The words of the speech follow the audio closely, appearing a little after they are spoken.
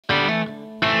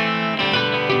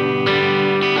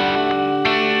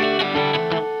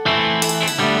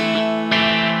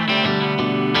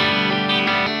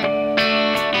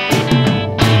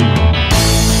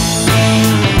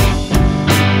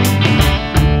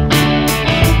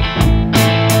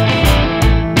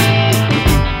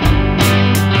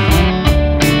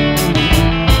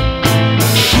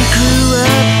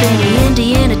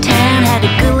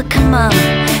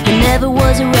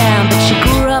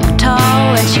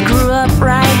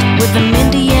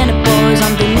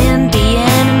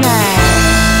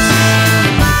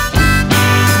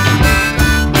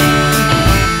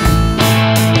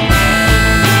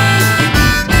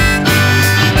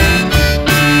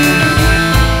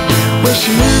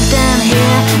she moved down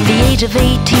here at the age of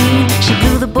 18. She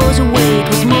blew the boys away, it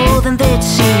was more than they'd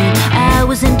seen. I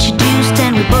was introduced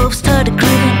and we both started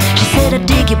grooving. She said, I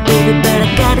dig you, baby, but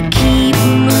I gotta keep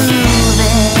moving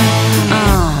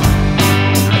on.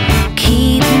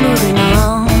 Keep moving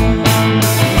on.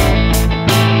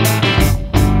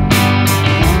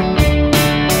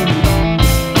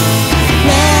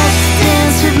 Last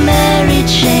dance with Mary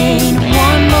Jane,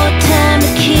 one more time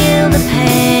to kill the pain.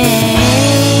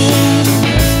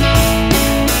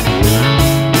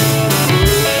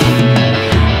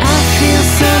 I feel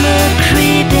summer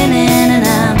creeping in and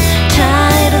I'm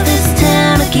tired of this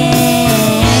town again.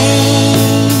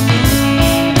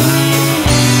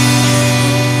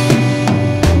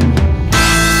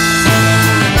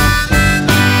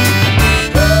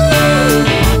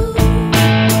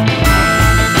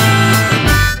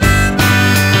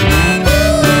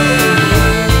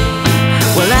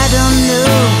 Well, I don't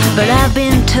know, but I've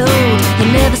been told you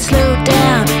never slow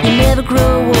down, you never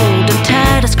grow old. I'm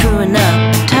tired of screwing up,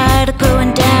 I'm tired of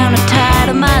going down, I'm tired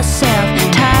of myself,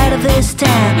 tired of this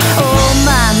town. Oh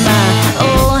my,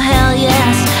 oh hell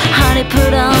yes. Honey,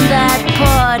 put on that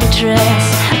party dress,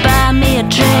 buy me a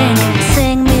drink,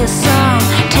 sing me a song,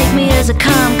 take me as I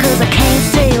come, 'cause I can't